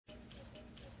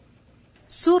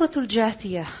Surah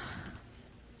Al-Jathiyah.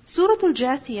 Surah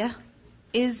Al-Jathiyah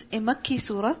is a Makki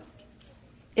surah.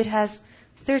 It has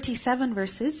 37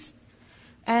 verses.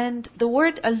 And the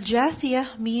word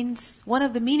Al-Jathiyah means, one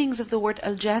of the meanings of the word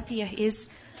Al-Jathiyah is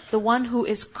the one who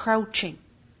is crouching,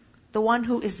 the one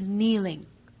who is kneeling.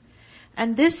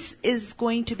 And this is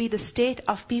going to be the state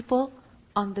of people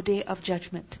on the Day of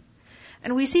Judgment.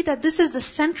 And we see that this is the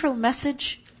central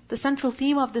message, the central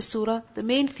theme of the surah, the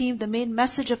main theme, the main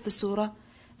message of the surah,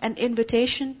 an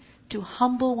invitation to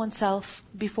humble oneself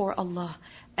before Allah,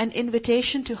 an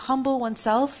invitation to humble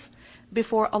oneself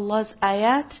before Allah's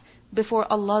ayat, before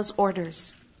Allah's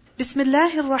orders.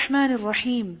 Bismillahir Rahmanir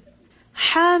Rahim.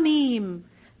 Hamim.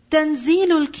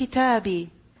 Tanzilul Kitabi.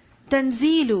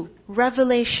 Tanzilu,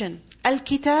 revelation.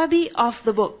 Al-Kitabi, of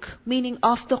the book, meaning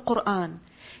of the Quran.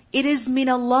 It is min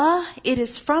Allah, it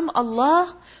is from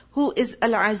Allah, who is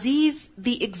Al-Aziz,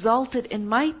 the exalted in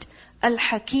might,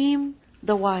 Al-Hakim,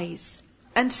 the wise.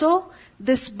 And so,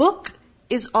 this book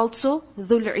is also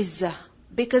Dhul Izzah.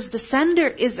 Because the sender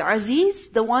is Aziz,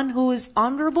 the one who is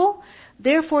honorable,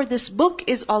 therefore this book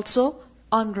is also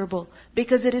honorable.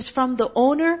 Because it is from the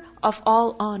owner of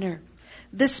all honor.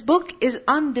 This book is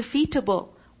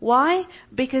undefeatable. Why?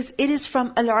 Because it is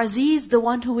from Al-Aziz, the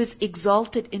one who is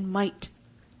exalted in might.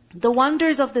 The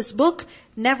wonders of this book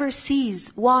never cease.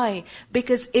 Why?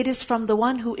 Because it is from the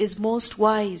one who is most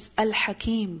wise,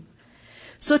 Al-Hakim.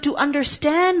 So to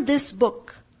understand this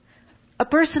book, a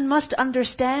person must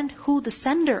understand who the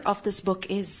sender of this book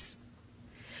is.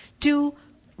 To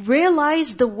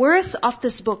realize the worth of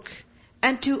this book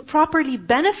and to properly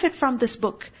benefit from this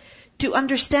book, to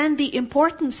understand the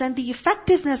importance and the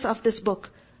effectiveness of this book,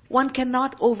 one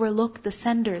cannot overlook the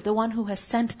sender, the one who has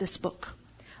sent this book.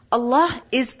 Allah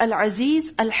is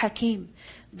Al-Aziz, Al-Hakim.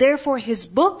 Therefore His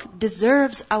book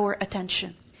deserves our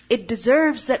attention. It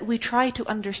deserves that we try to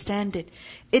understand it.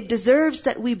 It deserves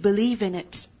that we believe in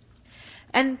it.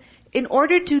 And in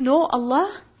order to know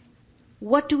Allah,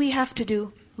 what do we have to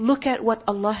do? Look at what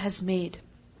Allah has made.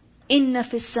 Inna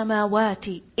fis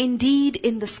samawati, indeed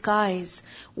in the skies,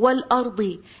 wal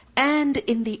ardi, and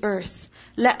in the earth.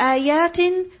 La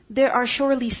ayatin, there are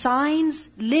surely signs,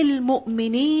 lil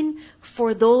mu'minin,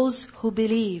 for those who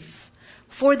believe.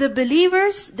 For the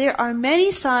believers, there are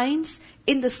many signs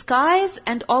in the skies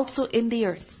and also in the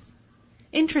earth.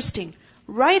 Interesting.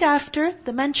 Right after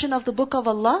the mention of the book of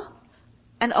Allah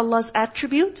and Allah's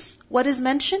attributes, what is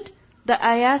mentioned? The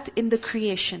ayat in the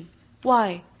creation.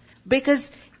 Why?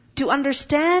 Because to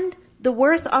understand the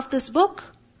worth of this book,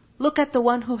 look at the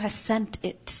one who has sent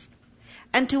it.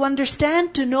 And to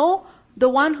understand, to know the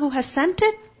one who has sent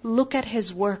it, look at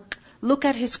his work. Look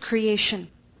at his creation.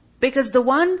 Because the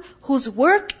one whose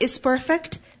work is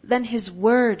perfect, then his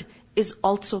word is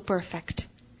also perfect.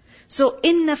 So,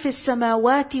 inna fis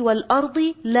samawati wal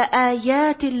ardi la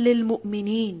ayatin lil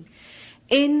mu'minin.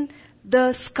 In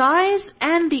the skies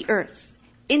and the earth.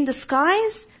 In the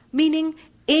skies, meaning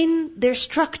in their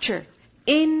structure,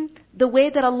 in the way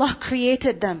that Allah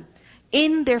created them,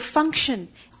 in their function,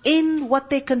 in what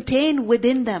they contain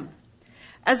within them,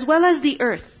 as well as the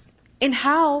earth, in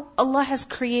how Allah has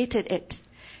created it,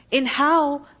 in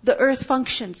how the earth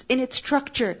functions, in its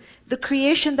structure, the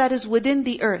creation that is within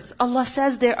the earth. Allah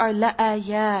says there are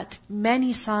la'ayat,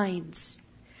 many signs.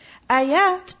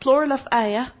 Ayat, plural of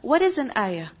ayah. What is an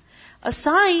ayah? A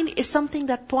sign is something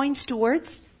that points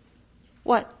towards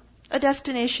what? A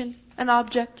destination, an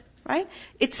object, right?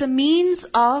 It's a means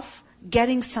of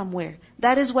getting somewhere.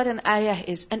 That is what an ayah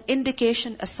is. An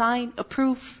indication, a sign, a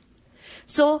proof.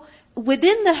 So,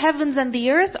 within the heavens and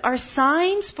the earth are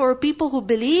signs for people who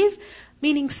believe,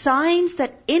 meaning signs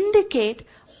that indicate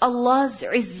Allah's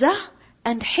izzah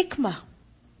and hikmah.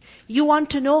 You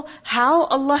want to know how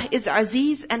Allah is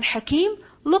Aziz and Hakim?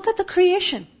 Look at the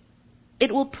creation.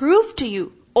 It will prove to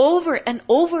you over and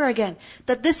over again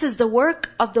that this is the work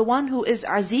of the one who is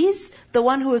Aziz, the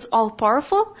one who is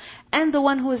all-powerful, and the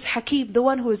one who is Hakim, the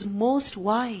one who is most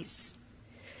wise.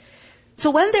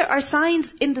 So when there are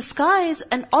signs in the skies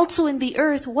and also in the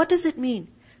earth, what does it mean?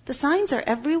 The signs are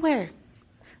everywhere.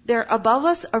 They're above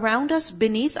us, around us,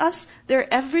 beneath us.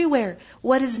 They're everywhere.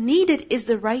 What is needed is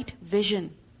the right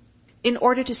vision in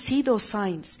order to see those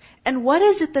signs. And what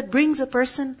is it that brings a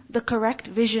person the correct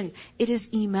vision? It is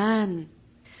Iman.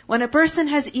 When a person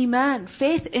has Iman,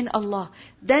 faith in Allah,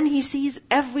 then he sees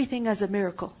everything as a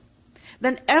miracle.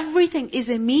 Then everything is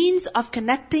a means of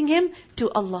connecting him to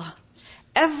Allah.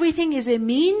 Everything is a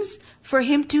means for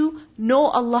him to know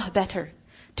Allah better,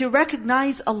 to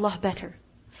recognize Allah better.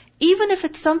 Even if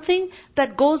it's something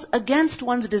that goes against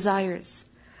one's desires.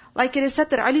 Like it is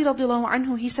said that Ali radiallahu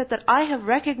anhu, he said that I have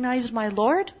recognized my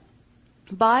Lord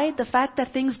by the fact that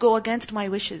things go against my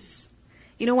wishes.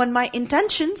 When my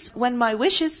intentions, when my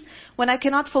wishes, when I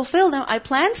cannot fulfill them, I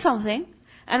plan something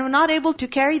and I'm not able to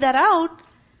carry that out,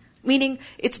 meaning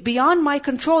it's beyond my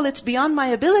control, it's beyond my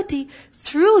ability.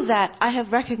 Through that, I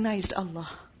have recognized Allah.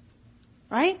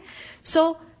 Right?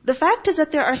 So, the fact is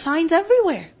that there are signs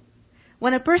everywhere.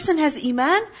 When a person has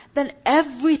iman, then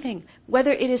everything,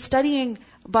 whether it is studying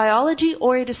biology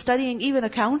or it is studying even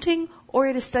accounting or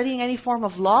it is studying any form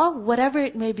of law, whatever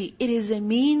it may be, it is a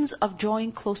means of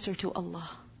drawing closer to Allah.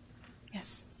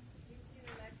 Yes.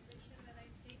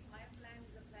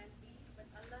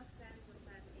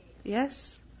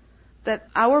 Yes. That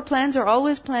our plans are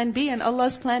always plan B and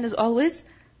Allah's plan is always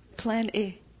plan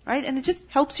A. Right? And it just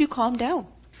helps you calm down.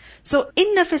 So,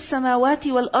 إِنَّ فِي السَّمَاوَاتِ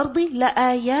وَالْأَرْضِ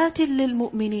لَآيَاتٍ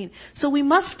لِلْمُؤْمِنِينَ. So we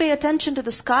must pay attention to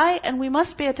the sky and we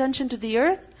must pay attention to the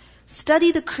earth.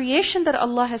 Study the creation that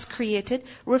Allah has created,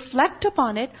 reflect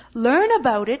upon it, learn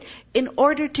about it in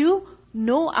order to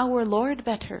know our Lord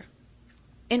better.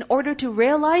 In order to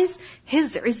realize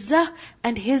His izzah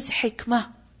and His hikmah.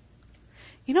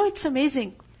 It's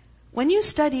amazing. When you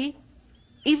study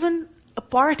even a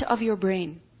part of your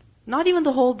brain, not even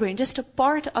the whole brain, just a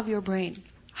part of your brain,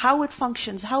 how it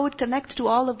functions, how it connects to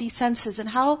all of these senses, and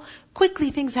how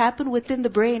quickly things happen within the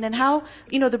brain, and how,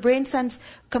 the brain sends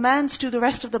commands to the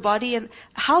rest of the body, and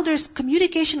how there's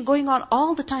communication going on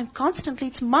all the time, constantly.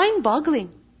 It's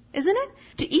mind-boggling, isn't it?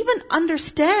 To even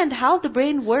understand how the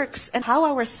brain works and how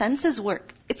our senses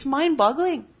work. It's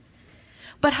mind-boggling.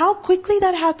 But how quickly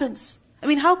that happens.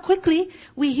 How quickly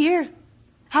we hear,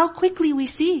 how quickly we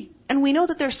see, and we know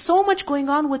that there's so much going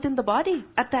on within the body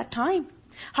at that time.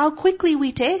 How quickly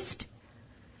we taste.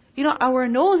 Our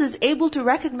nose is able to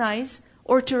recognize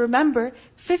or to remember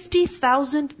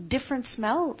 50,000 different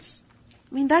smells.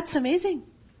 That's amazing.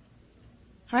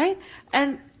 Right?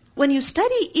 And when you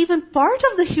study even part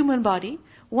of the human body,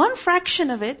 one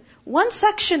fraction of it, one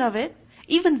section of it,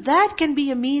 even that can be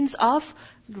a means of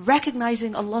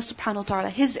recognizing Allah subhanahu wa ta'ala,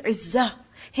 His izzah,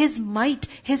 His might,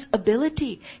 His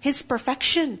ability, His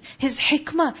perfection, His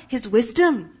hikmah, His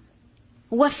wisdom.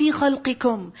 وَفِي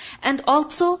خَلْقِكُمْ. And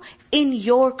also in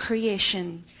your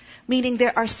creation. Meaning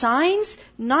there are signs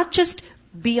not just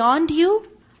beyond you,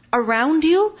 around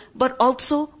you, but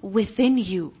also within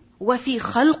you. وَفِي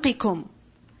خَلْقِكُمْ.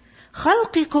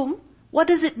 خَلْقِكُمْ, what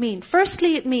does it mean?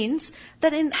 Firstly, it means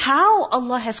that in how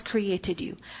Allah has created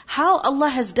you. How Allah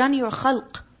has done your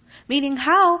khalq. Meaning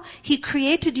how He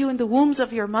created you in the wombs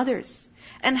of your mothers.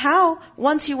 And how,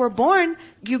 once you were born,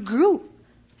 you grew.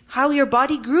 How your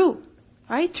body grew.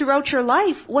 Right? Throughout your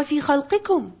life. وَفِي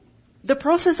خَلْقِكُمْ. The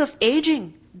process of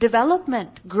aging,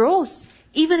 development, growth.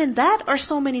 Even in that are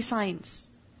so many signs.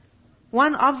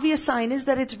 One obvious sign is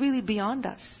that it's really beyond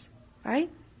us. Right?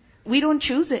 We don't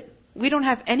choose it. We don't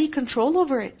have any control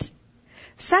over it.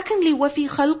 Secondly, وَفِي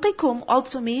خَلْقِكُمْ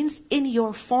also means in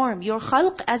your form. Your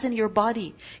khalq as in your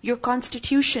body, your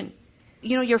constitution.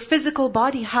 Your physical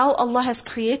body, how Allah has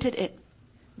created it.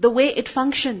 The way it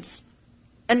functions.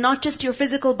 And not just your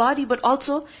physical body, but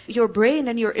also your brain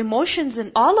and your emotions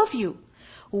and all of you.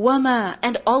 وَمَا,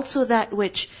 and also that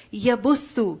which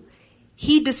يَبُثُّ,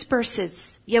 He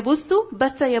disperses. يَبُثُّ,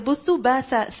 بَثَّ يَبُثُّ,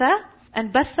 بَثَ ثَ,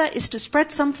 and batha is to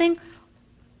spread something.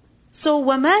 So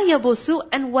وَمَا يَبُثُّ,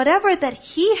 and whatever that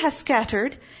He has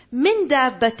scattered, مِن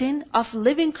دَابَّةٍ, of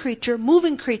living creature,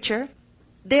 moving creature,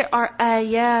 there are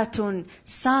ayatun,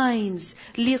 signs,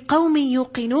 لِقَوْمٍ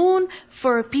يُقِنُونَ,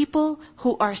 for people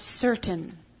who are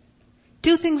certain.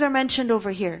 Two things are mentioned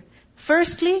over here.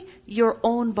 Firstly, your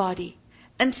own body.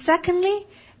 And secondly,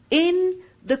 in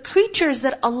the creatures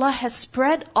that Allah has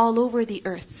spread all over the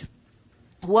earth.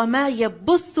 وَمَا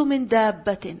يَبُثُّ مِن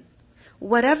دَابَّةٍ.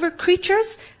 Whatever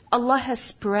creatures Allah has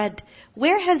spread.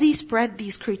 Where has He spread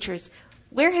these creatures?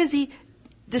 Where has He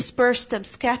dispersed them,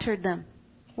 scattered them?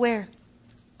 Where?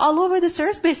 All over this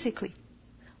earth, basically.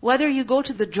 Whether you go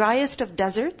to the driest of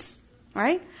deserts,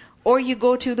 right? Or you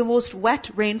go to the most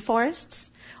wet rainforests,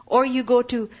 or you go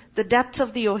to the depths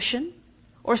of the ocean,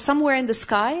 or somewhere in the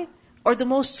sky, or the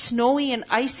most snowy and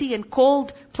icy and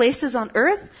cold places on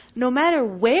earth, no matter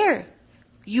where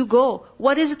you go,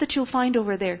 what is it that you'll find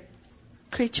over there?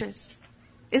 Creatures.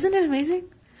 Isn't it amazing?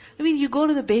 You go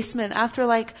to the basement after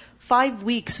 5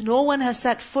 weeks, no one has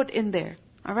set foot in there.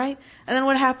 Alright? And then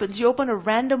what happens? You open a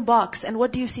random box, and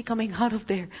what do you see coming out of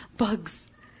there? Bugs.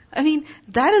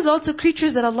 That is also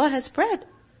creatures that Allah has spread.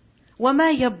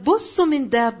 وَمَا يَبُثُّ مِن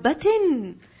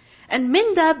دَابَّةٍ. And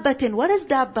min dabbatin, what is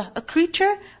dabba? A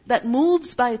creature that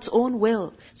moves by its own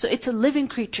will. So it's a living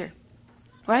creature.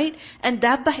 Right? And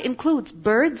dabba includes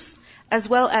birds, as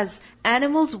well as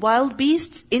animals, wild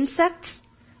beasts, insects.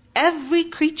 Every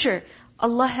creature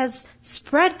Allah has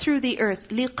spread through the earth.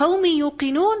 لِقَوْمِ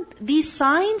يُقِنُونَ. These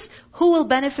signs, who will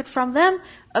benefit from them?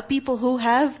 A people who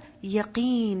have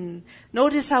yaqeen.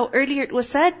 Notice how earlier it was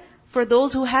said, for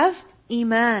those who have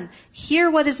iman. Here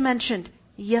what is mentioned?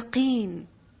 Yaqeen.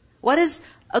 What is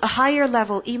a higher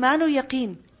level? Iman or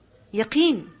yaqeen?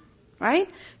 Yaqeen. Right?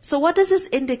 So what does this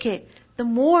indicate? The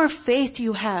more faith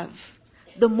you have,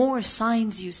 the more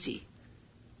signs you see.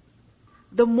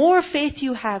 The more faith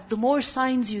you have, the more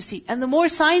signs you see. And the more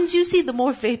signs you see, the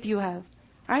more faith you have.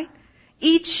 Right?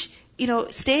 Each,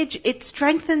 stage, it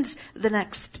strengthens the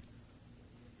next.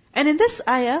 And in this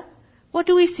ayah, what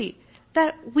do we see?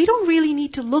 That we don't really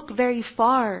need to look very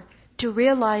far to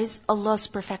realize Allah's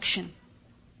perfection.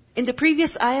 In the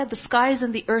previous ayah, the skies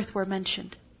and the earth were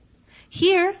mentioned.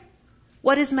 Here,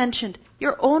 what is mentioned?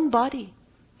 Your own body.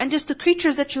 And just the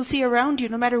creatures that you'll see around you,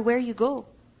 no matter where you go.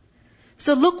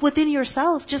 So look within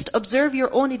yourself, just observe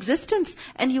your own existence,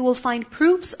 and you will find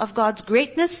proofs of God's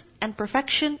greatness and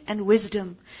perfection and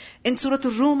wisdom. In Surah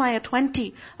Ar-Rum, ayah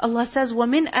 20, Allah says,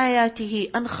 وَمِنْ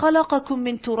آيَاتِهِ أَنْ خَلَقَكُم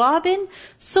مِّن تُرَابٍ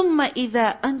ثُمَّ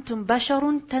إِذَا أَنْتُمْ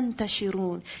بَشَرٌ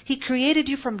تَنْتَشِرُونَ. He created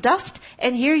you from dust,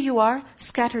 and here you are,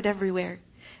 scattered everywhere.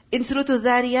 In Surah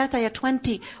Al-Dhariyat, ayah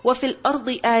 20, وَفِي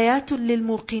الْأَرْضِ آيَاتٌ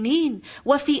لِلْمُوقِنِينَ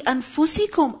وَفِي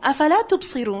أَنفُسِكُمْ أَفَلَا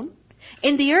تُبْصِرُونَ.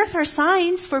 In the earth are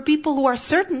signs for people who are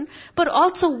certain, but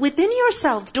also within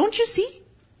yourselves. Don't you see?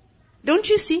 Don't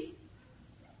you see?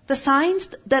 The signs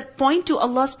that point to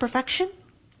Allah's perfection?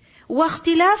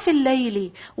 وَاخْتِلَافِ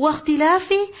اللَّيْلِ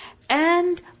وَاخْتِلَافِ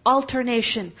and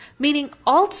alternation. Meaning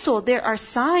also there are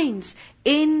signs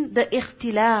in the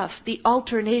ikhtilaf, the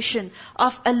alternation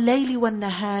of al-layli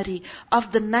wal-nahari,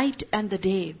 of the night and the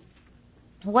day.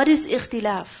 What is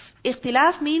ikhtilaf?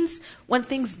 Ikhtilaf means when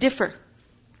things differ.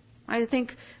 I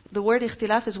think the word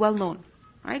ikhtilaf is well known,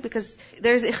 right? Because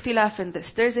there's ikhtilaf in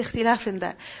this, there's ikhtilaf in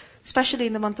that, especially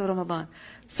in the month of Ramadan.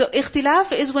 So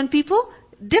ikhtilaf is when people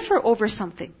differ over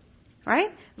something,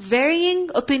 right? Varying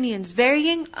opinions,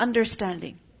 varying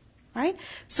understanding, right?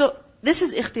 So this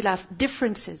is ikhtilaf,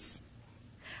 differences.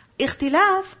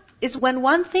 Ikhtilaf is when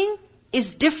one thing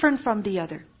is different from the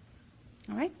other,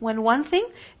 right? When one thing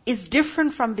is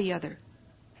different from the other.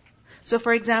 So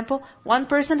for example, one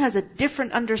person has a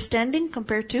different understanding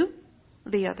compared to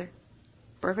the other.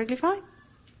 Perfectly fine.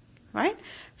 Right?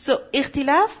 So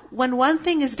ikhtilaf, when one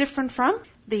thing is different from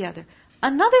the other.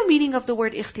 Another meaning of the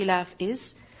word ikhtilaf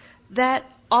is that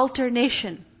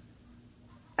alternation.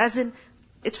 As in,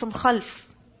 it's from khalf.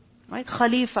 Right?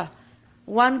 Khalifa.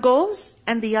 One goes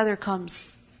and the other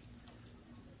comes.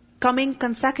 Coming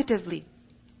consecutively.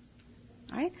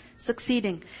 Right?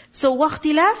 Succeeding. So,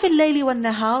 وَاخْتِلَافِ اللَّيْلِ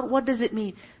وَالنَّهَارِ, what does it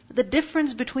mean? The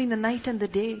difference between the night and the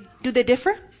day. Do they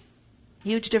differ?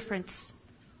 Huge difference.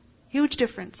 Huge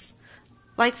difference.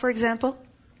 Like for example,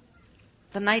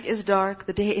 the night is dark,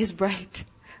 the day is bright.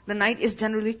 The night is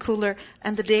generally cooler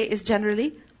and the day is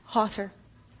generally hotter.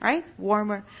 Right?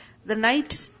 Warmer. The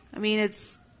night,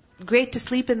 it's great to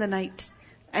sleep in the night.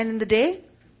 And in the day,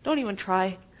 don't even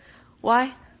try.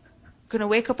 Why? Gonna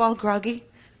wake up all groggy.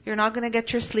 You're not going to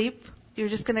get your sleep. You're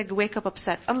just going to wake up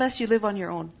upset. Unless you live on your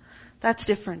own. That's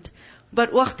different.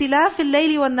 But وَاخْتِلَافِ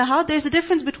اللَّيْلِ وَالنَّهَارِ, there's a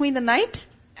difference between the night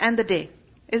and the day.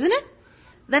 Isn't it?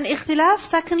 Then ikhtilaf,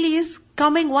 secondly, is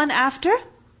coming one after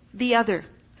the other.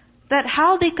 That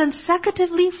how they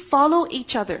consecutively follow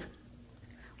each other.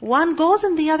 One goes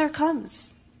and the other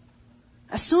comes.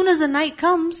 As soon as the night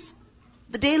comes,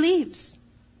 the day leaves.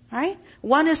 Right?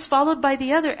 One is followed by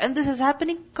the other. And this is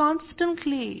happening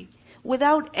constantly.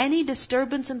 Without any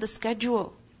disturbance in the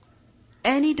schedule.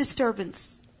 Any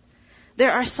disturbance.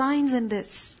 There are signs in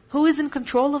this. Who is in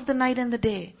control of the night and the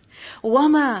day?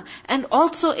 وَمَا, and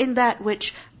also in that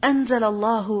which أَنزَلَ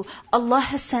اللَّهُ, Allah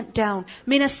has sent down,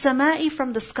 مِنَ السَّمَاءِ,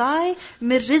 from the sky,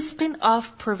 مِنْ رِزْقٍ,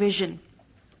 of provision.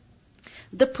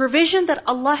 The provision that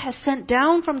Allah has sent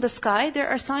down from the sky, there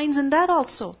are signs in that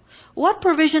also. What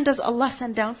provision does Allah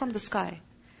send down from the sky?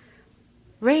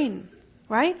 Rain.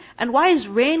 Right? And why is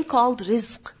rain called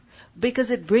rizq?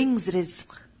 Because it brings rizq.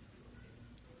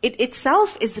 It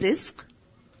itself is rizq.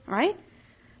 Right?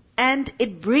 And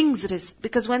it brings rizq.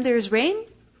 Because when there is rain,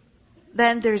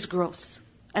 then there is growth.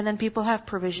 And then people have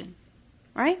provision.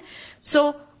 Right?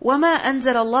 So, وَمَا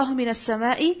أَنزَلَ اللَّهُ مِنَ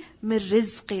السَّمَاءِ مِنْ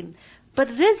رِزْقٍ. But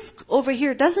rizq over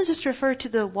here doesn't just refer to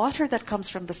the water that comes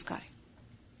from the sky.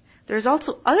 There's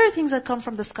also other things that come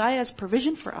from the sky as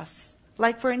provision for us.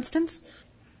 Like for instance,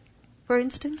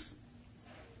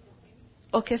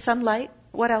 okay, sunlight.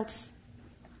 What else?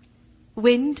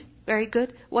 Wind. Very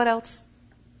good. What else?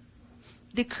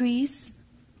 Decrees.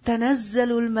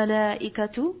 تَنَزَّلُ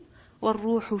الْمَلَائِكَةُ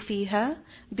وَالْرُوحُ فِيهَا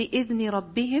بِإِذْنِ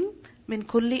رَبِّهِمْ min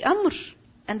kulli amr.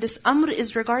 And this amr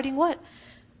is regarding what?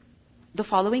 The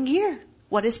following year.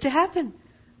 What is to happen?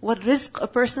 What rizq a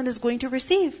person is going to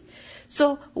receive.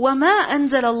 So, وَمَا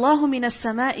أَنزَلَ اللَّهُ مِنَ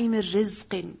السَّمَاءِ مِن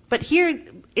رِزْقٍ. But here,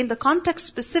 in the context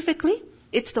specifically,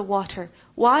 it's the water.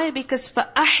 Why? Because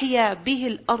فَأَحْيَا بِهِ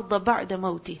الْأَرْضَ بَعْدَ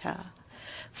مَوْتِهَا.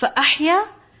 فَأَحْيَا,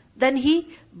 then He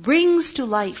brings to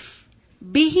life.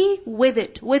 Bihi, with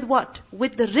it. With what?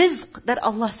 With the rizq that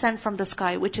Allah sent from the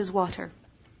sky, which is water.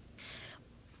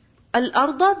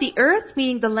 Al-arda, the earth,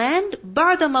 meaning the land,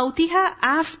 بَعْدَ مَوْتِهَا,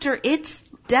 after its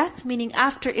death, meaning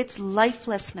after its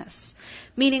lifelessness.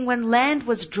 Meaning when land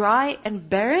was dry and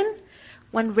barren,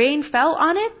 when rain fell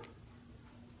on it,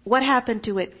 what happened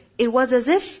to it? It was as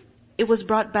if it was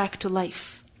brought back to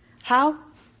life. How?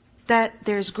 That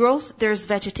there's growth, there's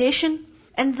vegetation.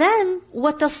 And then,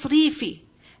 وَتَصْرِيفِ.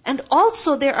 And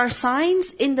also there are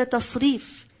signs in the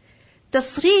tasrif.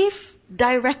 Tasrif,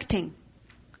 directing.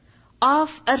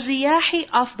 Of الرياح,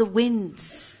 of the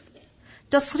winds.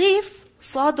 Tasrif,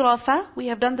 صاد رافع, we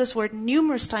have done this word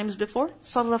numerous times before.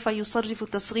 صرف يصرف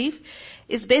التصريف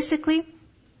is basically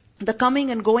the coming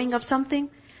and going of something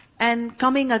and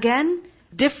coming again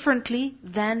differently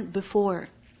than before.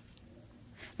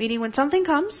 Meaning when something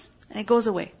comes and it goes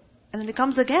away. And then it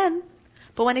comes again.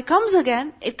 But when it comes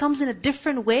again, it comes in a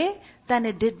different way than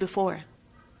it did before.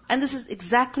 And this is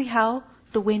exactly how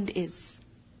the wind is.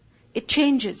 It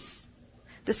changes.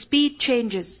 The speed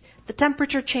changes. The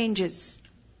temperature changes.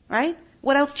 Right?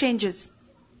 What else changes?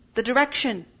 The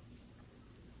direction.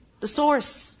 The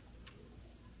source.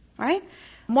 Right?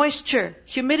 Moisture,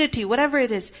 humidity, whatever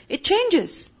it is. It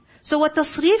changes. So what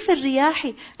tasrif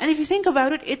al-riyahi, and if you think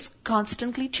about it, it's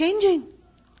constantly changing.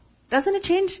 Doesn't it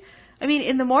change? I mean,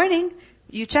 in the morning,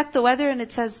 you check the weather and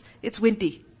it says it's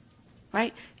windy.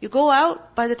 Right? You go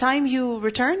out, by the time you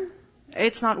return,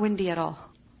 it's not windy at all.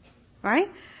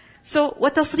 Right? So,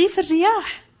 وَتَصْرِيفِ الرِّيَاحِ.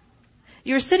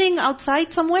 You're sitting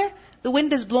outside somewhere, the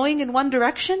wind is blowing in one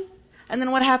direction, and then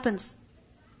what happens?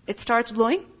 It starts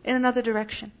blowing in another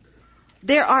direction.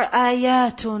 There are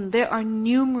ayatun, there are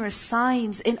numerous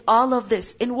signs in all of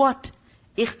this. In what?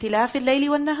 اختلاف الليل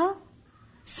والنهار.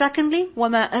 Secondly,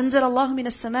 وَمَا أَنزَلَ اللَّهُ مِنَ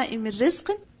السَّمَاءِ مِن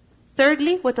رِزْقٍ.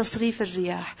 Thirdly, وَتَصْرِيفِ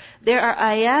الرِّيَاحِ. There are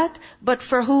ayat, but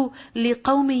for who?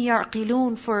 لِقَوْمٍ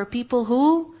يَعْقِلُونَ. For people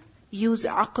who use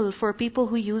aql, for people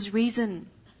who use reason.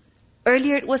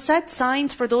 Earlier it was said,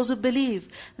 signs for those who believe.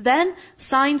 Then,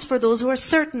 signs for those who are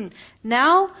certain.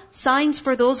 Now, signs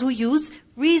for those who use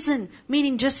reason.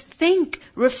 Meaning just think,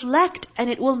 reflect, and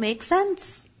it will make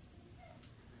sense.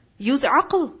 Use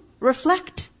aql,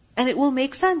 reflect, and it will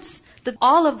make sense. That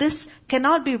all of this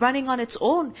cannot be running on its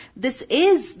own. This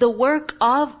is the work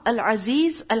of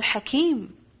Al-Aziz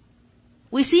Al-Hakim.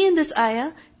 We see in this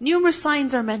ayah, numerous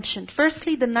signs are mentioned.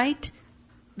 Firstly, the night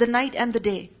and the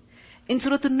day. In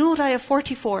Surah An-Nur, ayah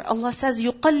 44, Allah says,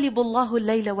 يُقَلِّبُ اللَّهُ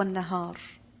اللَّيْلَ وَالنَّهَارِ.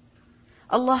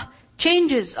 Allah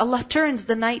changes, Allah turns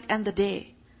the night and the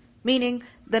day. Meaning,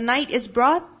 the night is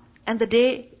brought and the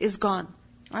day is gone.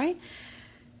 Right?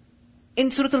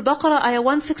 In Surah Al-Baqarah, ayah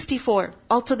 164,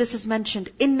 also this is mentioned.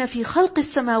 إِنَّ فِي خَلْقِ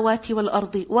السَّمَاوَاتِ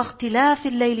وَالْأَرْضِ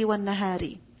وَاخْتِلَافِ اللَّيْلِ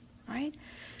وَالنَّهَارِ. Right?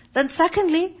 Then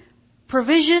secondly,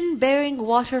 provision bearing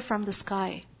water from the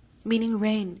sky, meaning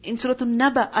rain. In Surah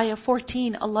An-Naba, ayah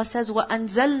 14, Allah says,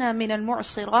 وَأَنزَلْنَا مِنَ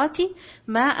الْمُعْصِرَاتِ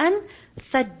مَاءً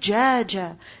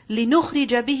ثَجَّاجًا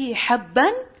لِنُخْرِجَ بِهِ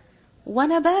حَبًّا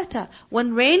وَنَبَاتًا.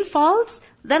 When rain falls,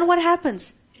 then what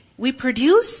happens? We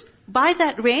produce by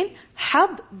that rain,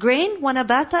 hab, grain,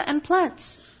 wanabata, and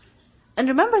plants. And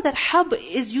remember that hab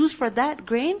is used for that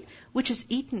grain which is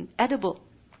eaten, edible,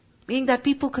 meaning that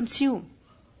people consume.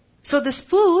 So this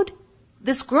food,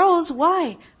 this grows,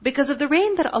 why? Because of the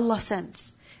rain that Allah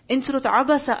sends. In Surah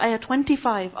Abasa, ayah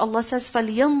 25, Allah says,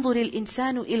 فَلْيَنظُرِ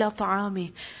الْإِنسَانُ إِلَى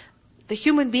طَعَامِهِ. The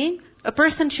human being, a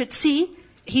person should see,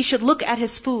 he should look at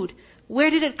his food.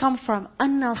 Where did it come from?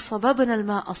 أَنَّا صَبَبْنَا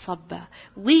الْمَاءَ صَبًّا.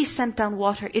 We sent down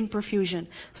water in profusion.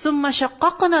 ثُمَّ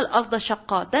شَقَّقْنَا الْأَرْضَ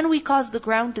شَقًّا. Then we caused the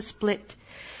ground to split.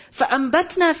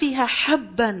 فَأَنْبَتْنَا فِيهَا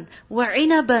حَبًّا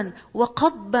وَعِنَبًا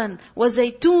وَقَضْبًا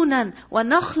وَزَيْتُونًا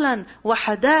وَنَخْلًا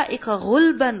وَحَدَائِقَ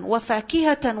غُلْبًا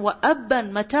وَفَاكِهَةً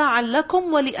وَأَبًّا مَتَاعًا لَكُمْ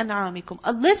وَلِأَنْعَامِكُمْ.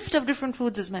 A list of different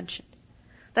foods is mentioned.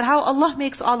 That how Allah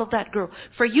makes all of that grow.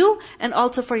 For you and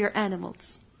also for your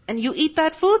animals. And you eat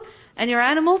that food, and your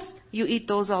animals, you eat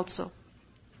those also.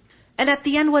 And at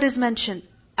the end what is mentioned?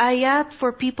 Ayat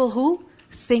for people who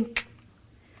think.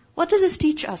 What does this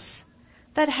teach us?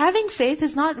 That having faith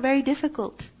is not very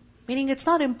difficult. Meaning it's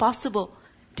not impossible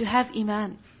to have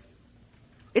iman.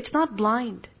 It's not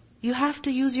blind. You have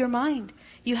to use your mind.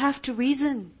 You have to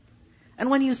reason. And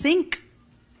when you think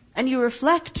and you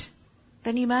reflect,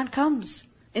 then Iman comes.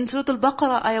 In Surah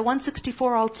Al-Baqarah, ayah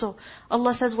 164 also,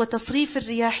 Allah says, وَتَصْرِيفِ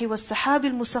الرِّيَاحِ وَالسَّحَابِ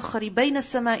الْمُسَخَّرِ بَيْنَ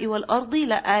السَّمَاءِ وَالْأَرْضِ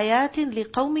لَآيَاتٍ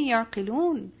لِقَوْمٍ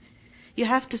يَعْقِلُونَ. You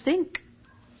have to think.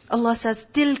 Allah says,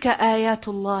 تِلْكَ آيَاتُ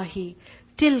اللَّهِ.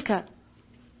 Tilka,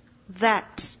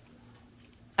 that.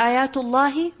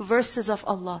 Ayatullahi, verses of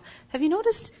Allah. Have you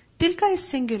noticed? Tilka is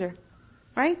singular,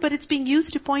 right? But it's being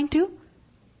used to point to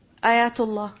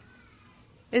Ayatullah.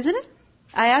 Isn't it?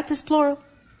 Ayat is plural.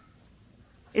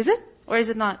 Is it? Or is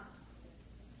it not?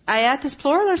 Ayat is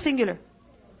plural or singular?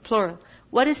 Plural.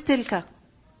 What is tilka?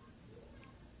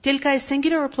 Tilka is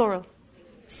singular or plural?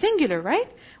 Singular, right?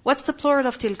 What's the plural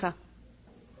of tilka?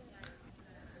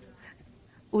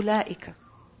 Ulaika.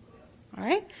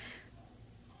 Alright?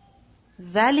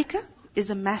 Dhalika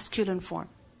is a masculine form.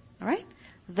 Alright?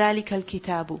 Dhalika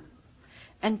al-kitabu.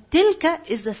 And tilka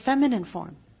is the feminine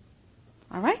form.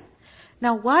 Alright?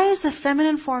 Now why is the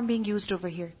feminine form being used over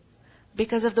here?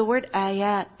 Because of the word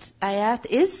ayat. Ayat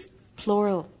is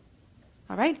plural.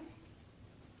 Alright?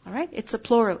 Alright? It's a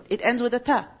plural. It ends with a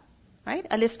ta. Right?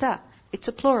 Alif ta. It's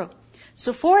a plural.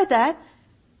 So for that,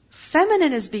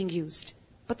 feminine is being used.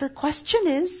 But the question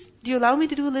is, do you allow me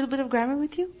to do a little bit of grammar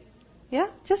with you? Yeah?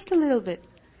 Just a little bit.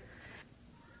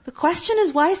 The question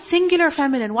is, why singular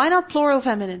feminine? Why not plural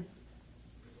feminine?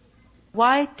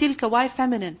 Why tilka? Why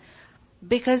feminine?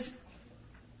 Because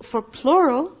for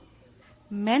plural,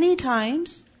 many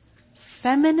times,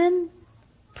 feminine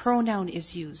pronoun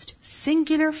is used.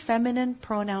 Singular feminine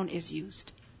pronoun is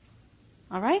used.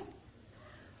 Alright?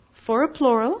 For a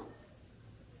plural,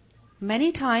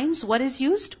 many times, what is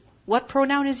used? What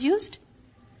pronoun is used?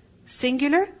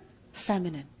 Singular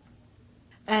feminine.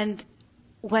 And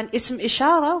when ism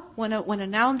ishara, when a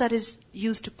noun that is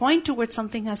used to point towards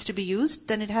something has to be used,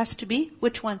 then it has to be,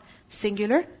 which one?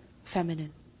 Singular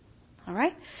feminine.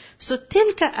 Alright? So,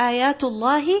 tilka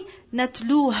ayatullahi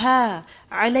natluha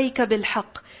alayka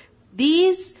bilhaq.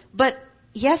 These, but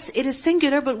yes, it is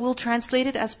singular, but we'll translate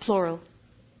it as plural.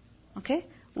 Okay?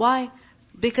 Why?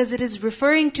 Because it is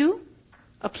referring to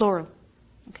a plural.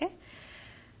 Okay?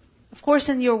 Of course,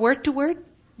 in your word to word,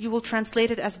 you will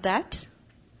translate it as that.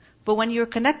 But when you're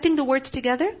connecting the words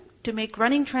together to make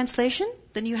running translation,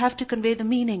 then you have to convey the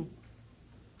meaning.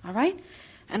 Alright?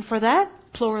 And for that,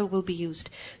 plural will be used.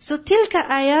 So, tilka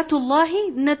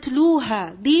ayatullahi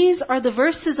natluha. These are the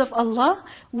verses of Allah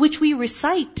which we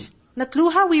recite.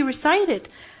 Natluha, we recite it.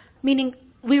 Meaning,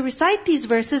 we recite these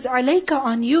verses, alayka,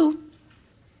 on you,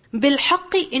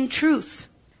 bilhaqqi, in truth.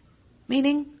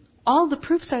 Meaning, all the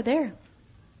proofs are there.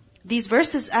 These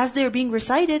verses, as they're being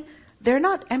recited, they're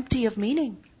not empty of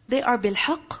meaning. They are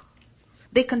bilhaq.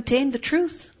 They contain the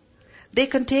truth. They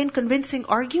contain convincing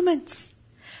arguments.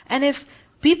 And if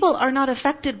people are not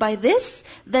affected by this,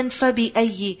 then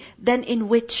فَبِأَيِّ, then in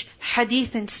which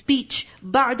hadith and speech,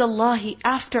 بَعْدَ اللَّهِ,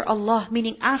 after Allah,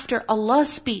 meaning after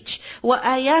Allah's speech,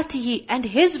 وَآيَاتِهِ, and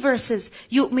His verses,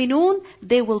 يُؤْمِنُونَ,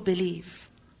 they will believe.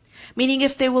 Meaning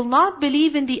if they will not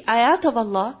believe in the ayat of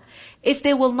Allah, if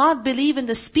they will not believe in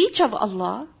the speech of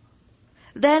Allah,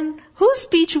 then whose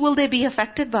speech will they be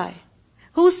affected by?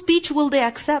 Whose speech will they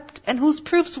accept? And whose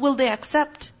proofs will they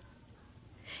accept?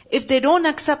 If they don't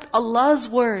accept Allah's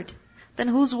word, then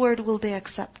whose word will they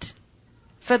accept?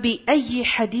 فَبِأَيِّ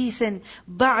حَدِيثٍ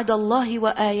بَعْدَ اللَّهِ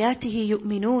وَآيَاتِهِ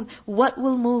يُؤْمِنُونَ. What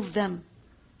will move them?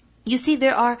 You see,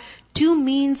 there are two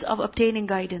means of obtaining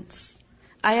guidance.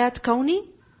 Ayat kauni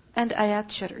and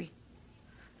ayat shari.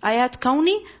 Ayat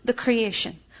kauni, the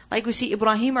creation. Like we see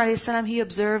Ibrahim a.s., he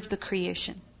observed the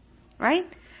creation. Right?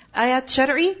 Ayat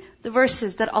shari, the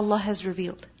verses that Allah has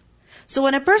revealed. So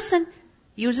when a person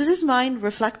uses his mind,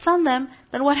 reflects on them,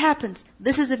 then what happens?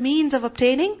 This is a means of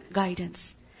obtaining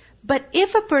guidance. But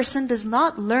if a person does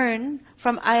not learn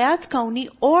from ayat kauni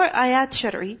or ayat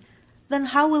shari, then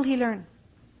how will he learn?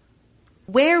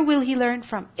 Where will he learn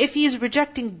from? If he is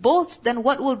rejecting both, then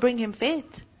what will bring him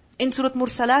faith? In Surah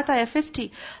Mursalat, ayah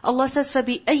 50, Allah says,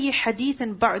 فَبِأَيِّ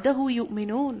حَدِيثٍ بَعْدَهُ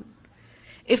يُؤْمِنُونَ.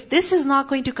 If this is not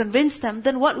going to convince them,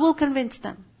 then what will convince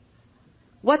them?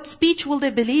 What speech will they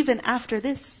believe in after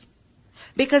this?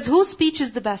 Because whose speech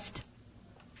is the best?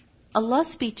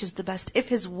 Allah's speech is the best. If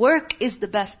His work is the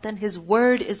best, then His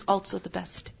word is also the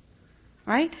best.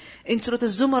 Right? In Surah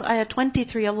Az-Zumar, ayah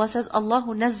 23, Allah says,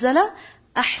 Allahu nazzala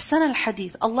ahsan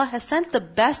al-hadith. Allah has sent the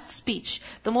best speech,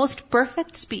 the most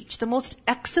perfect speech, the most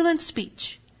excellent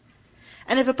speech.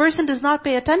 And if a person does not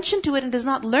pay attention to it and does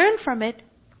not learn from it,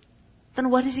 then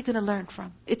what is he going to learn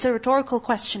from? It's a rhetorical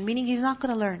question, meaning he's not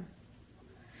going to learn.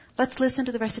 Let's listen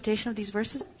to the recitation of these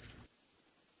verses.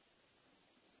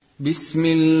 بسم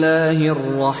الله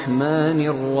الرحمن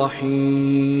الرحيم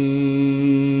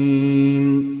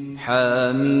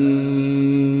حميم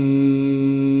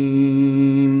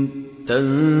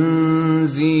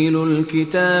تنزيل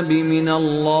الكتاب من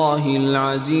الله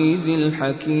العزيز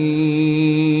الحكيم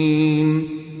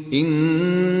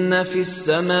إن في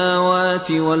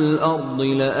السماوات والأرض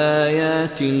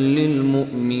لآيات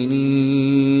للمؤمنين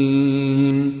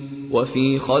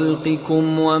وفي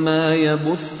خلقكم وما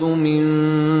يبث من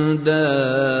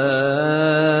دابة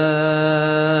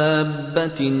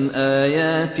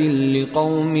آيات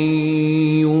لقوم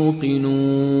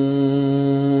يوقنون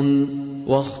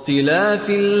واختلاف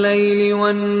الليل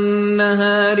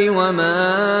والنهار وما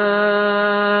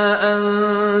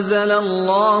أنزل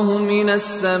الله من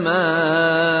السماء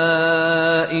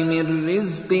من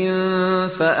رزق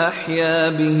فأحيا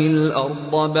به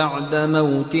الأرض بعد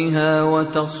موتها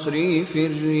وتصريف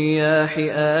الرياح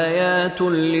آيات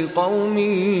لقوم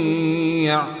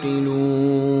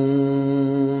يعقلون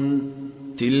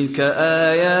تلك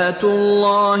آيات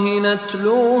الله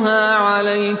نتلوها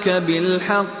عليك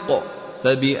بالحق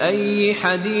فبأي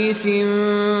حديث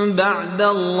بعد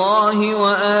الله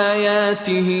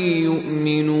وآياته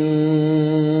يؤمنون